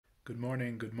Good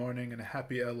morning, and a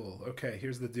happy Elul. Okay,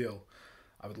 here's the deal.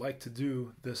 I would like to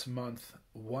do this month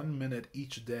 1 minute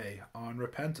each day on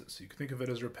repentance. You can think of it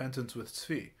as repentance with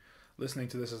tzvi. Listening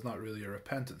to this is not really a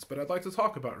repentance, but I'd like to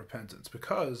talk about repentance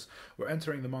because we're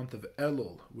entering the month of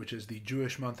Elul, which is the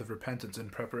Jewish month of repentance in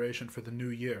preparation for the new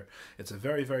year. It's a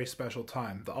very, very special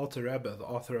time. The Alter Rebbe, the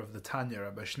author of the Tanya,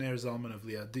 Rabbi Shneir Zalman of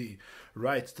Liadi,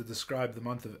 writes to describe the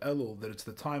month of Elul that it's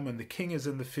the time when the king is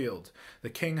in the field. The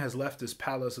king has left his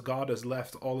palace. God has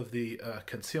left all of the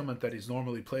concealment that he's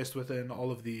normally placed within, all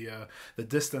of the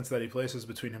distance that he places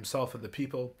between himself and the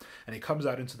people, and he comes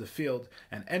out into the field,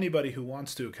 and anybody who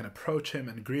wants to can approach him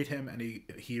and greet him, and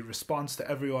he responds to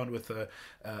everyone with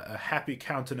a happy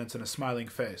countenance and a smiling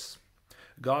face.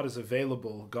 God is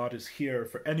available. God is here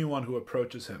for anyone who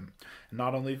approaches him. And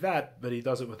not only that, but he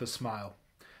does it with a smile.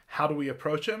 How do we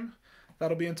approach him?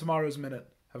 That'll be in tomorrow's minute.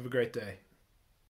 Have a great day.